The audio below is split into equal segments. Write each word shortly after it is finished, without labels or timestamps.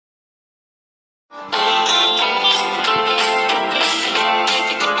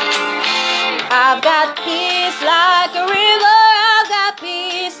got peace like a river. I've got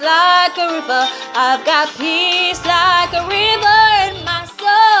peace like a river. I've got peace like a river in my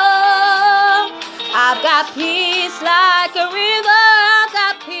soul. I've got peace like a river. I've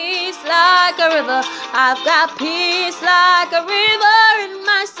got peace like a river. I've got peace like a river in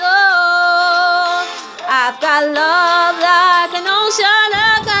my soul. I've got love like an ocean.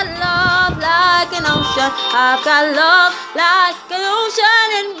 I've got love like an ocean. I've got love like an ocean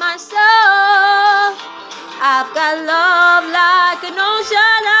in my soul. I've got love like an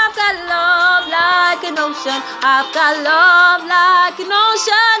ocean. I've got love like an ocean. I've got love like an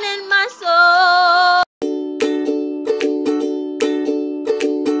ocean in my soul.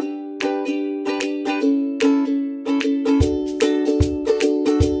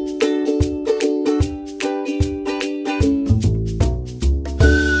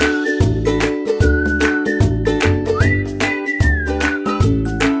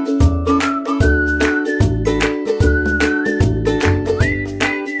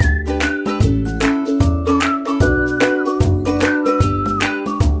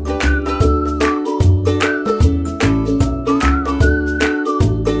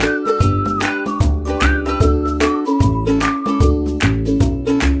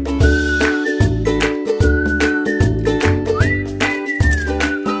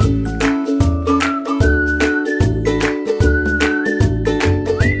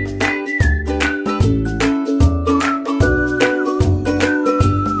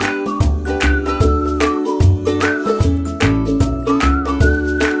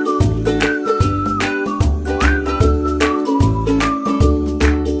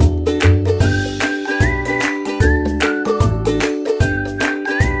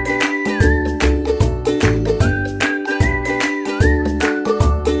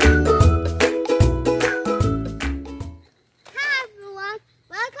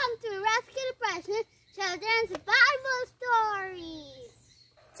 Children's Bible Stories.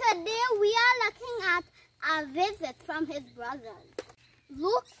 Today we are looking at a visit from his brothers.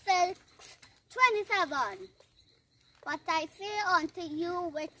 Luke 6:27. What I say unto you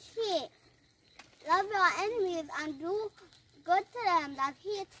which hate, love your enemies and do good to them that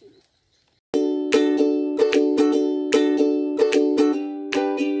hate you.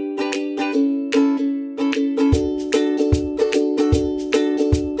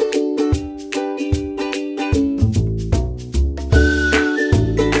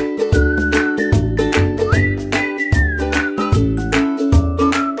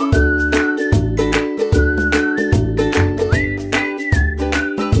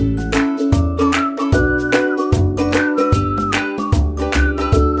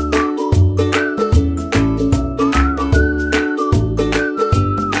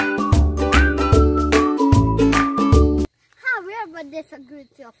 Disagree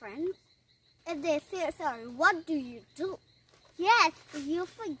with your friends. If they say sorry, what do you do? Yes, you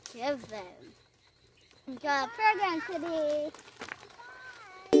forgive them. Enjoy our program today.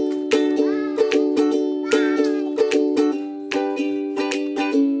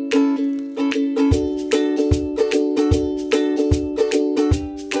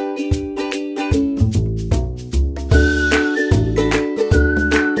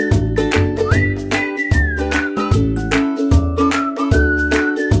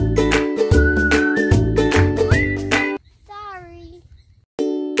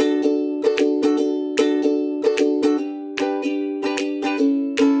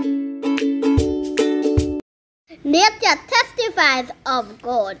 Nature testifies of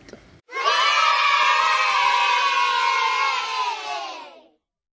God.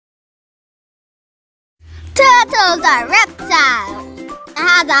 Turtles are reptiles and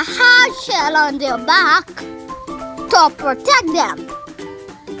have a hard shell on their back to protect them.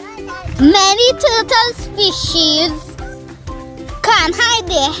 Many turtle species can hide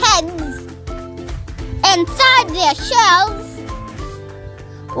their heads inside their shells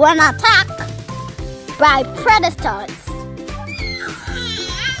when attacked by predators.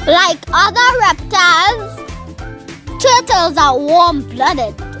 Like other reptiles, turtles are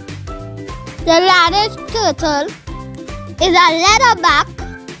warm-blooded. The largest turtle is a leatherback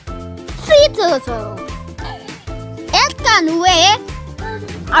sea turtle. It can weigh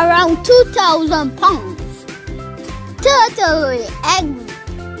around 2,000 pounds. Turtle lay eggs.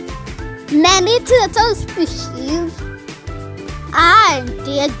 Many turtle species are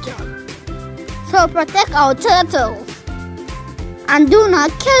endangered. So protect our turtles and do not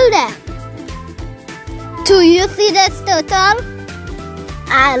kill them. Do you see this turtle?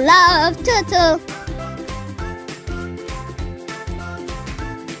 I love turtle.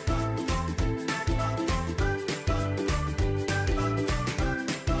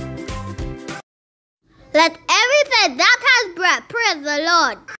 Let everything that has breath praise the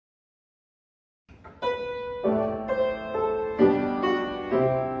Lord.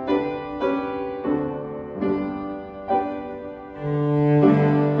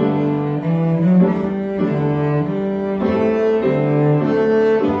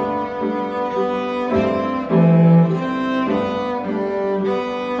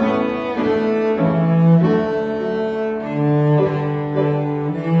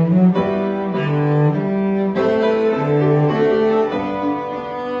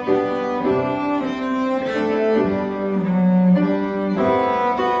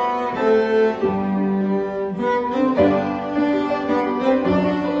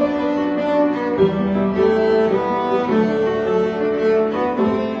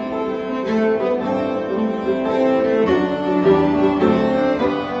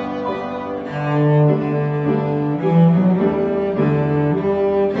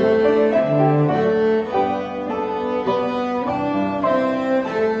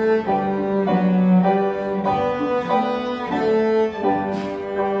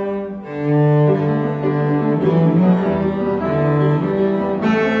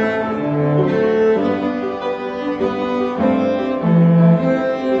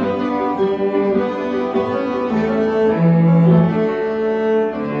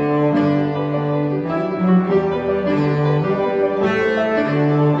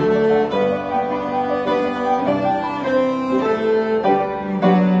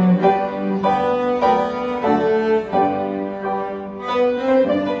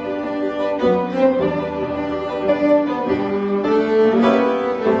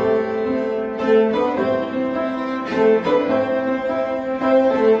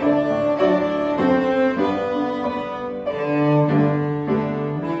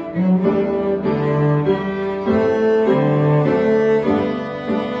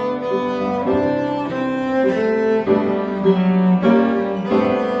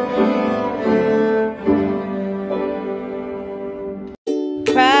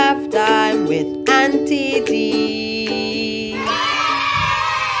 Craft time with Auntie D.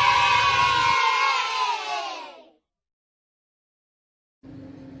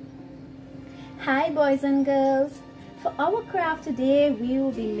 Hi boys and girls. For our craft today we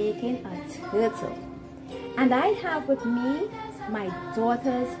will be making a turtle. And I have with me my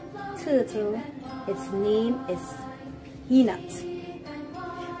daughter's turtle. Its name is Peanut.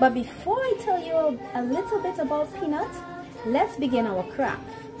 But before I tell you a little bit about Peanut, let's begin our craft.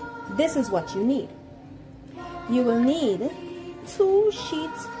 This is what you need. You will need 2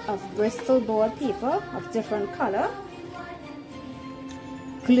 sheets of Bristol board paper of different color,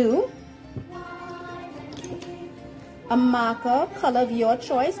 glue, a marker, color of your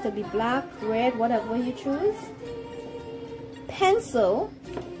choice, could be black, red, whatever you choose, pencil,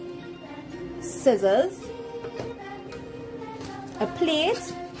 scissors, a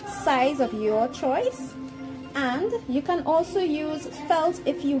plate, size of your choice, and you can also use felt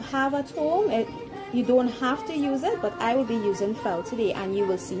if you have at home. You don't have to use it, but I will be using felt today and you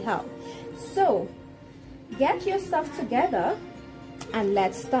will see how. So get your stuff together and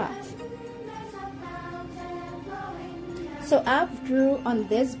let's start. So I've drew on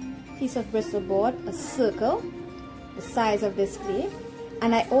this piece of Bristol board a circle the size of this plate,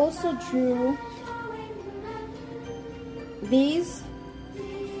 and I also drew these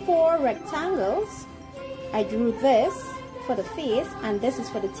 4 rectangles. I drew this for the face and this is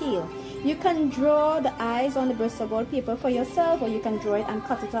for the tail. You can draw the eyes on the Bristol board paper for yourself, or you can draw it and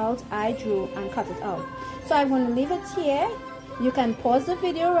cut it out. I drew and cut it out. So I'm going to leave it here. You can pause the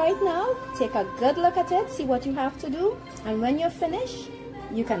video right now, take a good look at it, see what you have to do, and when you're finished,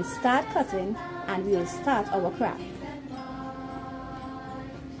 you can start cutting and we'll start our craft.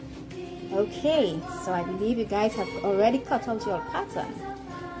 Okay, so I believe you guys have already cut out your pattern.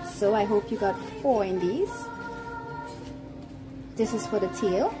 So I hope you got 4 in these. This is for the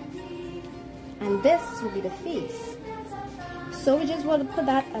tail, and this will be the face. So we just want to put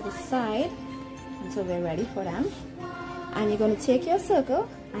that at the side until we're ready for them. And you're going to take your circle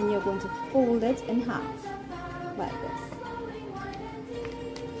and you're going to fold it in half like this.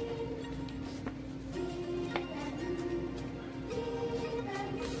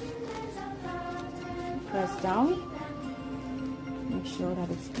 Press down, make sure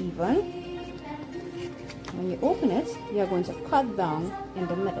that it's even. When you open it, you're going to cut down in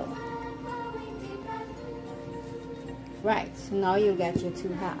the middle. Right, so now you'll get your 2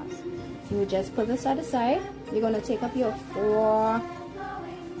 halves. You just put this at the side. You're going to take up your 4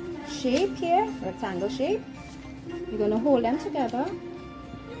 shape here, rectangle shape. You're going to hold them together.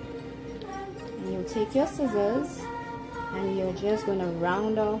 And you'll take your scissors and you're just going to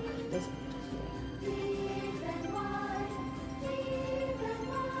round off this.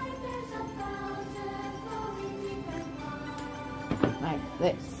 like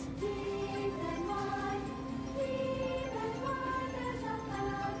this.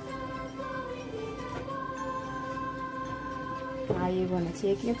 Now you're going to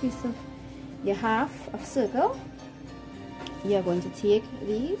take your half of circle. You're going to take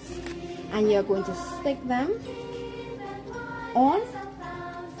these and you're going to stick them on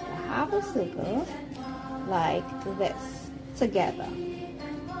the half of circle like this together.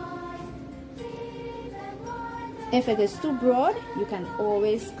 If it is too broad, you can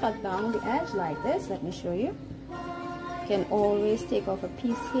always cut down the edge like this. Let me show you. You can always take off a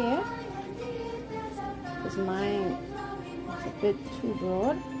piece here, because mine is a bit too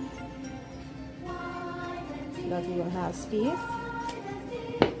broad, so that you will have space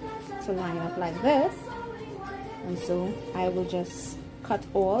to line up like this. And so I will just cut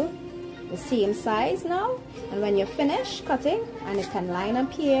all the same size now, and when you're finished cutting and it can line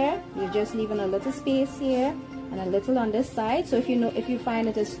up here, you're just leaving a little space here and a little on this side. So if you find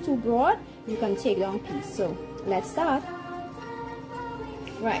it is too broad, you can take down a piece. So let's start.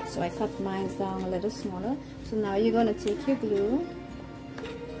 Right, so I cut mine down a little smaller. So now you're going to take your glue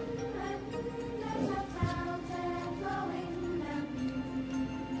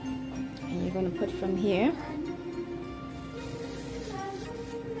and you're going to put from here.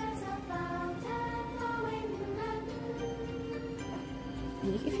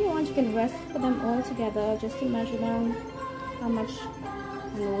 If you want, you can put them all together just to measure them, how much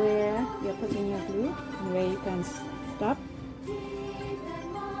and where you're putting your glue and where you can stop.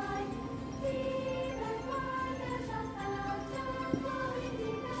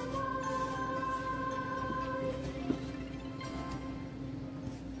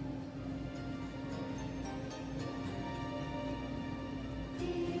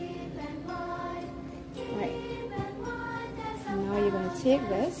 Take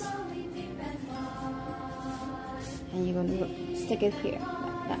this and you're going to stick it here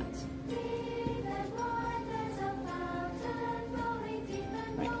like that.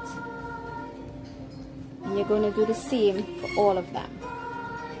 Right. And you're going to do the same for all of them.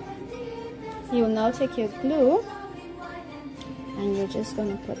 You will now take your glue and you're just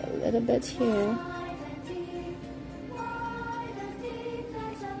going to put a little bit here.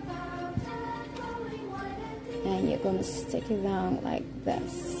 And you're going to stick it down like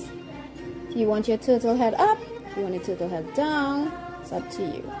this. If you want your turtle head up, if you want your turtle head down, it's up to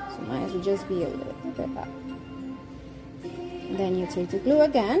you. So mine will just be a little bit up. And then you take the glue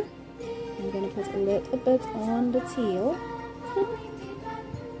again. I'm going to put a little bit on the tail.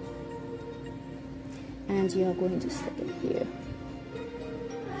 And you're going to stick it here.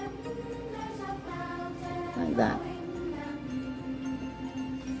 Like that.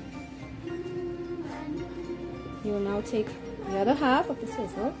 You will now take the other half of the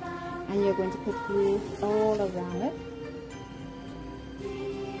circle and you're going to put glue all around it.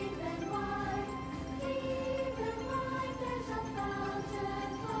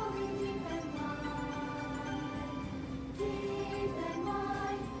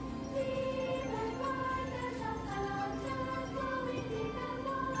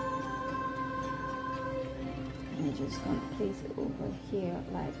 And you're just going to place it over here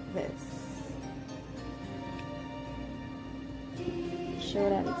like this. Show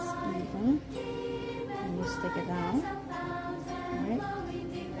that it's even and you stick it down. Alright.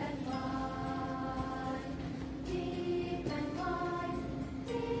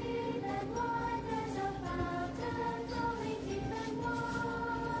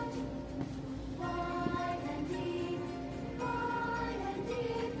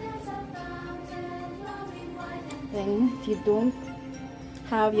 Then if you don't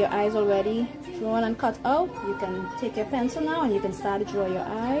have your eyes already drawn and cut out, you can take your pencil now and you can start to draw your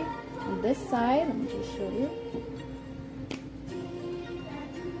eye on this side. Let me just show you.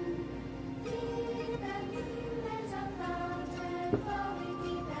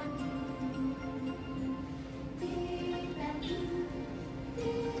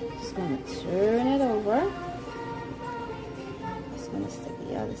 Just going to turn it over. Just going to stick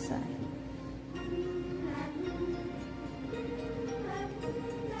the other side.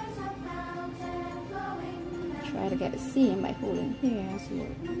 Try to get a seam by holding here so you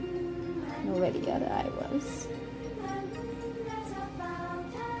know where the other eye was.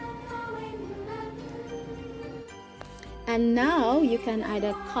 And now you can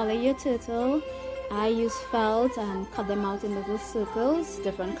either color your turtle. I use felt and cut them out in little circles,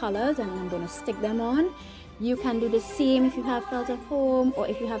 different colors, and I'm going to stick them on. You can do the same if you have felt at home, or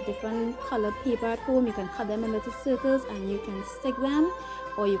if you have different colored paper at home, you can cut them in little circles and you can stick them,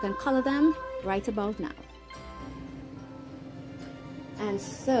 or you can color them right about now. And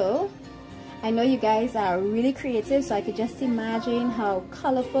so I know you guys are really creative, so I could just imagine how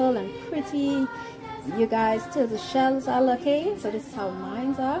colorful and pretty you guys turtle shells are looking. So this is how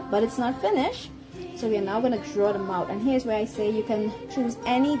mine are, but it's not finished. So we are now going to draw them out, and here's where I say you can choose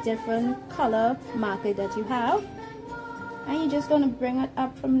any different color marker that you have, and you're just going to bring it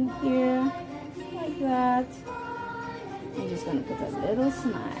up from here like that. You're just going to put a little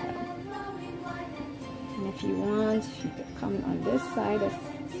smile, and if you want, you could come on this side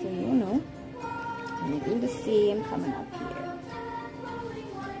so you know, and you do the same coming up here.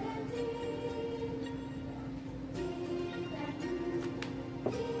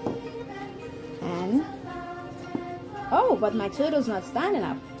 And oh, but my turtle's not standing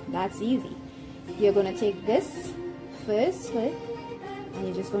up. That's easy. You're going to take this first foot, and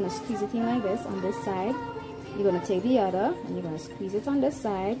you're just going to squeeze it in like this on this side. You're going to take the other, and you're going to squeeze it on this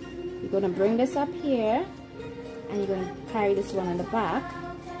side. You're going to bring this up here, and you're going to carry this one on the back,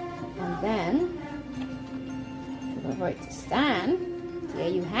 and then for it to stand. There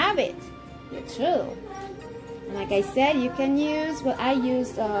you have it, your turtle. And like I said, you can use, well, I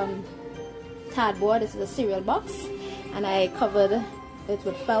used cardboard. This is a cereal box, and I covered it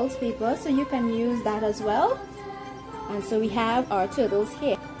with felt paper, so you can use that as well. And so we have our turtles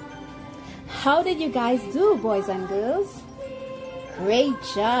here. How did you guys do, boys and girls? Great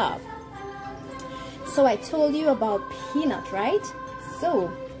job. So I told you about Peanut, right?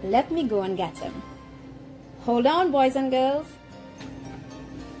 So let me go and get him. Hold on, boys and girls.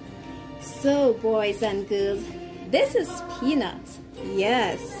 So boys and girls, this is Peanut.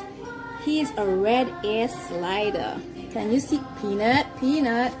 Yes, he's a red air slider. Can you see Peanut?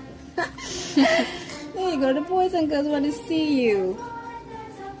 Peanut. There you go. The boys and girls want to see you.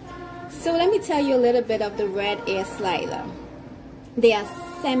 So let me tell you a little bit of the red air slider. They are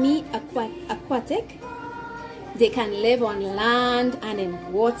semi-aquatic. They can live on land and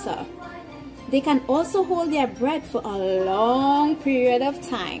in water. They can also hold their breath for a long period of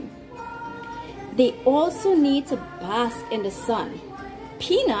time. They also need to bask in the sun.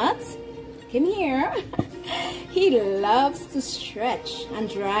 Peanut, come here. He loves to stretch and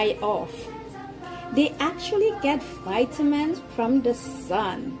dry off. They actually get vitamins from the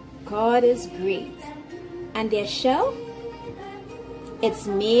sun. God is great. And their shell, it's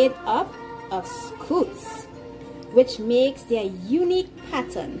made up of scutes, which makes their unique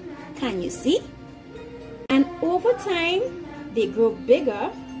pattern. Can you see? And over time, they grow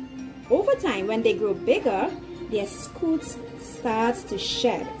bigger. Over time, when they grow bigger, their scutes starts to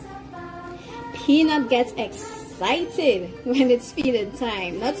shed. Peanut gets excited when it's feeding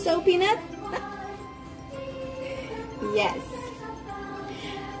time. Not so, Peanut? Yes.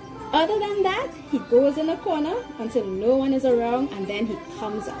 Other than that, he goes in a corner until no one is around, and then he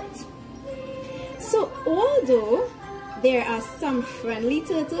comes out. So although there are some friendly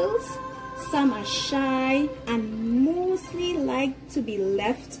turtles, some are shy and mostly like to be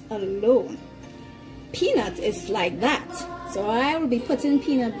left alone. Peanut is like that. So I will be putting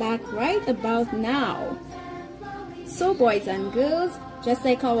Peanut back right about now. So boys and girls, just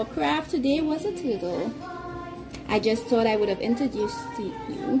like our craft today was a turtle, I just thought I would have introduced to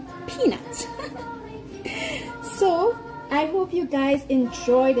you Peanut. So I hope you guys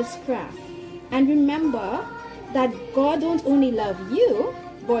enjoy this craft. And remember that God don't only love you,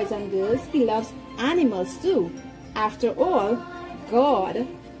 boys and girls, He loves animals too. After all, God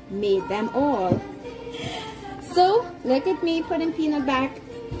made them all. So look at me putting Peanut back.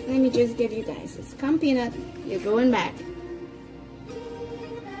 Let me just give you guys this. Come, Peanut, you're going back.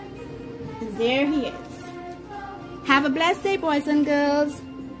 And there he is. Have a blessed day, boys and girls.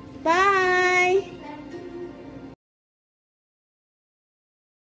 Bye.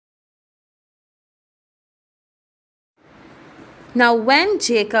 Now when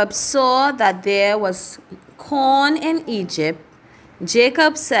Jacob saw that there was corn in Egypt,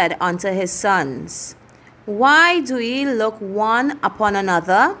 Jacob said unto his sons, Why do ye look one upon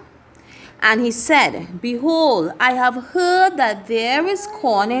another? And he said, Behold, I have heard that there is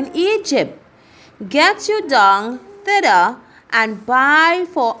corn in Egypt. Get you down thither, and buy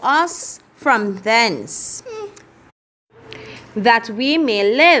for us from thence, that we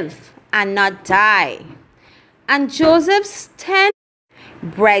may live and not die. And Joseph's 10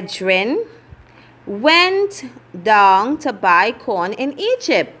 brethren went down to buy corn in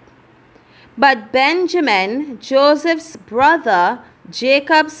Egypt. But Benjamin, Joseph's brother,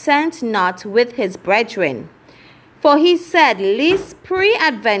 Jacob sent not with his brethren. For he said, Lest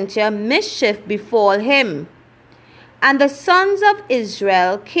peradventure mischief befall him. And the sons of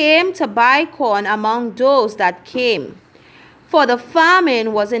Israel came to buy corn among those that came, for the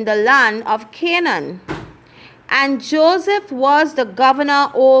famine was in the land of Canaan. And Joseph was the governor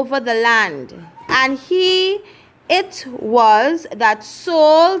over the land, and it was that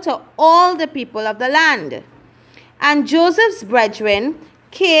sold to all the people of the land. And Joseph's brethren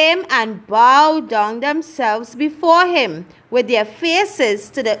came and bowed down themselves before him with their faces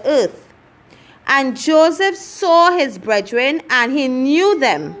to the earth. And Joseph saw his brethren, and he knew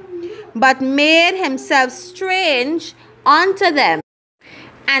them, but made himself strange unto them,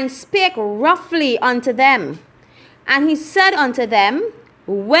 and spake roughly unto them. And he said unto them,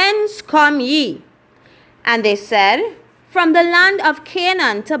 Whence come ye? And they said, From the land of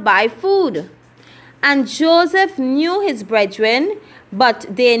Canaan to buy food. And Joseph knew his brethren, but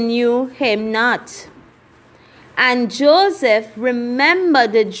they knew him not. And Joseph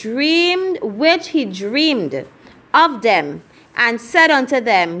remembered the dream which he dreamed of them, and said unto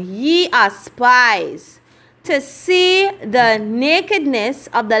them, Ye are spies. To see the nakedness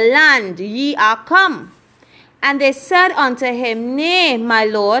of the land ye are come. And they said unto him, Nay, my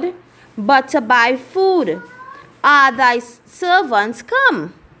lord, but to buy food. Are thy servants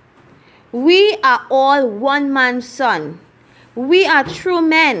come? We are all one man's son. We are true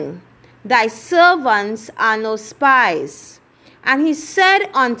men. Thy servants are no spies. And he said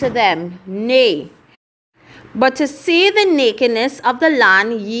unto them, Nay, but to see the nakedness of the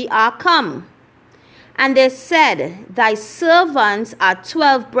land ye are come. And they said, Thy servants are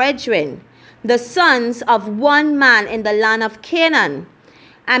 12 brethren, the sons of one man in the land of Canaan.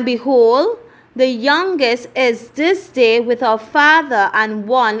 And behold, the youngest is this day with our father, and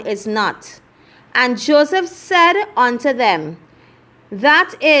one is not. And Joseph said unto them,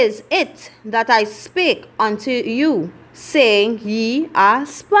 That is it that I spake unto you, saying, Ye are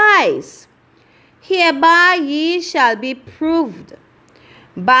spies. Hereby ye shall be proved.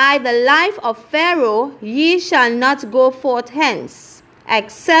 By the life of Pharaoh ye shall not go forth hence,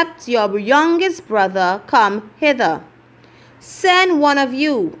 except your youngest brother come hither. Send one of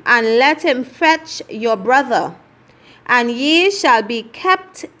you, and let him fetch your brother, and ye shall be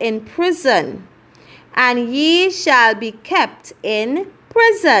kept in prison, and ye shall be kept in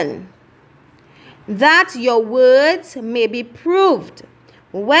prison, that your words may be proved,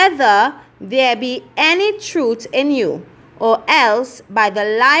 whether there be any truth in you, or else by the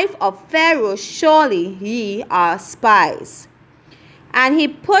life of Pharaoh surely ye are spies. And he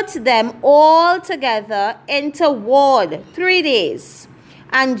put them all together into ward 3 days.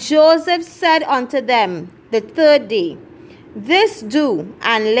 And Joseph said unto them the third day, This do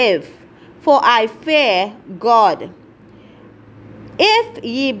and live, for I fear God. If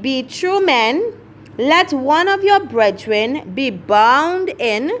ye be true men, let one of your brethren be bound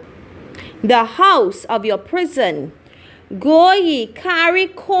in the house of your prison. Go ye carry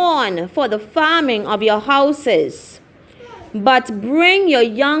corn for the farming of your houses, but bring your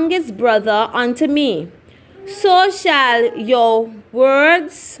youngest brother unto me. So shall your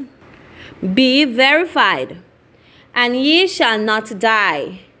words be verified, and ye shall not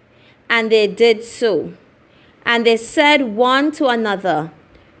die. And they did so. And they said one to another,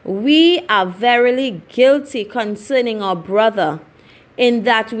 We are verily guilty concerning our brother, in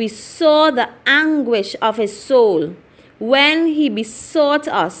that we saw the anguish of his soul, when he besought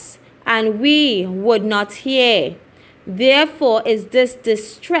us, and we would not hear. Therefore is this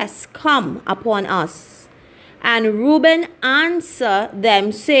distress come upon us. And Reuben answered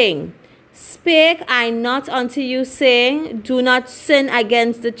them, saying, Spake I not unto you, saying, Do not sin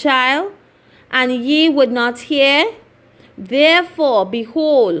against the child? And ye would not hear? Therefore,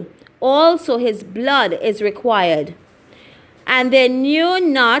 behold, also his blood is required. And they knew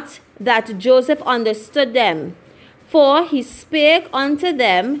not that Joseph understood them, for he spake unto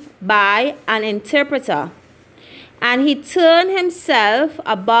them by an interpreter. And he turned himself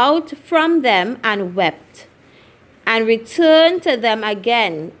about from them and wept, and returned to them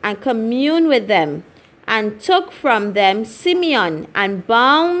again, and communed with them, and took from them Simeon, and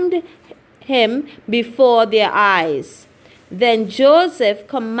bound him before their eyes. Then Joseph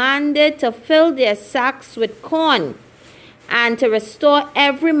commanded to fill their sacks with corn, and to restore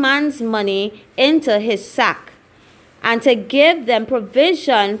every man's money into his sack, and to give them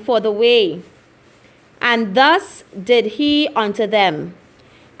provision for the way. And thus did he unto them.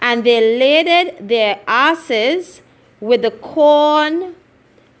 And they laded their asses with the corn,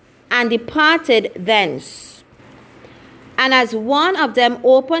 and departed thence. And as one of them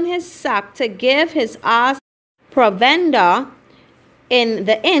opened his sack to give his ass provender in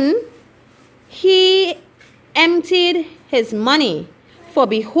the inn, he emptied his money, for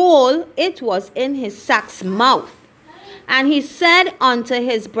behold, it was in his sack's mouth. And he said unto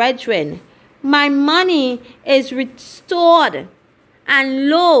his brethren, My money is restored. and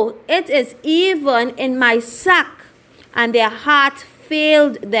lo, it is even in my sack. And their heart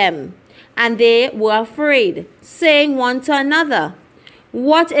failed them, and they were afraid, saying one to another,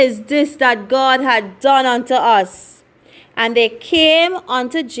 what is this that God had done unto us? And they came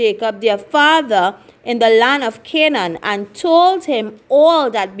unto Jacob their father in the land of Canaan, and told him all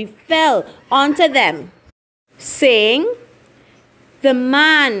that befell unto them, saying, the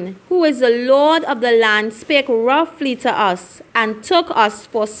man who is the Lord of the land spake roughly to us, and took us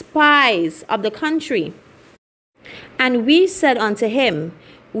for spies of the country. And we said unto him,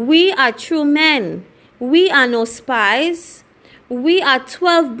 we are true men, we are no spies. We are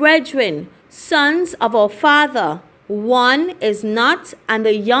 12 brethren, sons of our father. One is not, and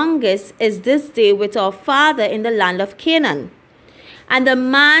the youngest is this day with our father in the land of Canaan. And the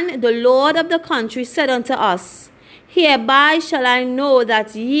man, the Lord of the country, said unto us, hereby shall I know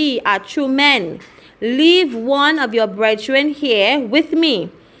that ye are true men. Leave one of your brethren here with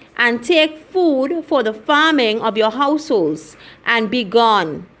me, and take food for the farming of your households, and be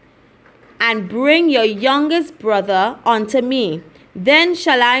gone. And bring your youngest brother unto me. Then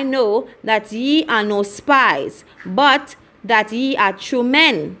shall I know that ye are no spies, but that ye are true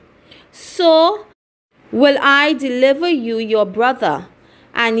men. So will I deliver you your brother,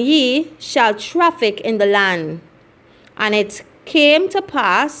 and ye shall traffic in the land. And it came to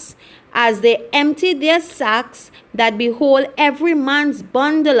pass, as they emptied their sacks, that behold, every man's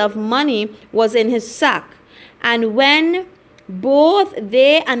bundle of money was in his sack. And when both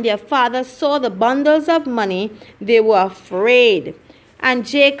they and their father saw the bundles of money, they were afraid. And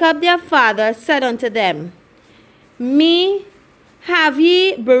Jacob their father said unto them, me have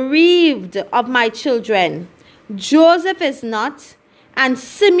ye bereaved of my children? Joseph is not, and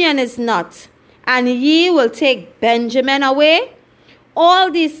Simeon is not, and ye will take Benjamin away? All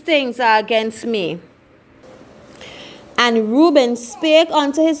these things are against me. And Reuben spake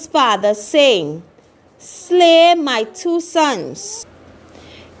unto his father, saying, slay my 2 sons.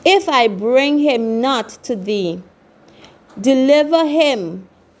 If I bring him not to thee, deliver him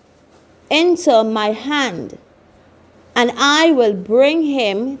into my hand, and I will bring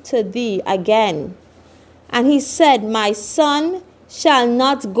him to thee again. And he said, my son shall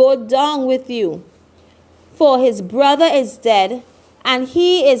not go down with you, for his brother is dead, and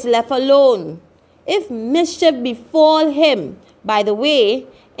he is left alone. If mischief befall him by the way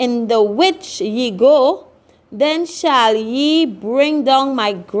in the which ye go, then shall ye bring down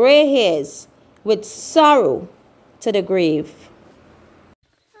my gray hairs with sorrow to the grave.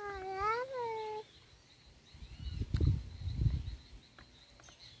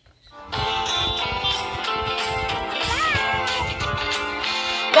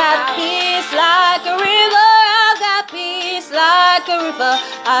 Got peace like a river, I've got peace like a river,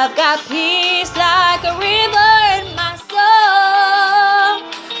 I've got peace like a river in my soul.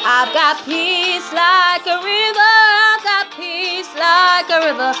 I've got peace like a river, I've got peace like a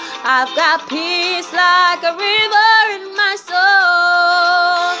river, I've got peace like a river in my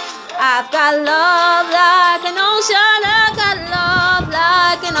soul. I've got love like an ocean, I've got love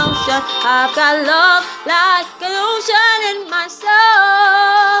like an ocean, I've got love like an ocean in my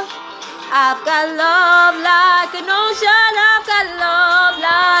soul. I've got love like an ocean, I've got love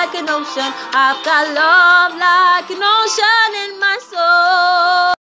like an ocean, I've got love like an ocean in my soul.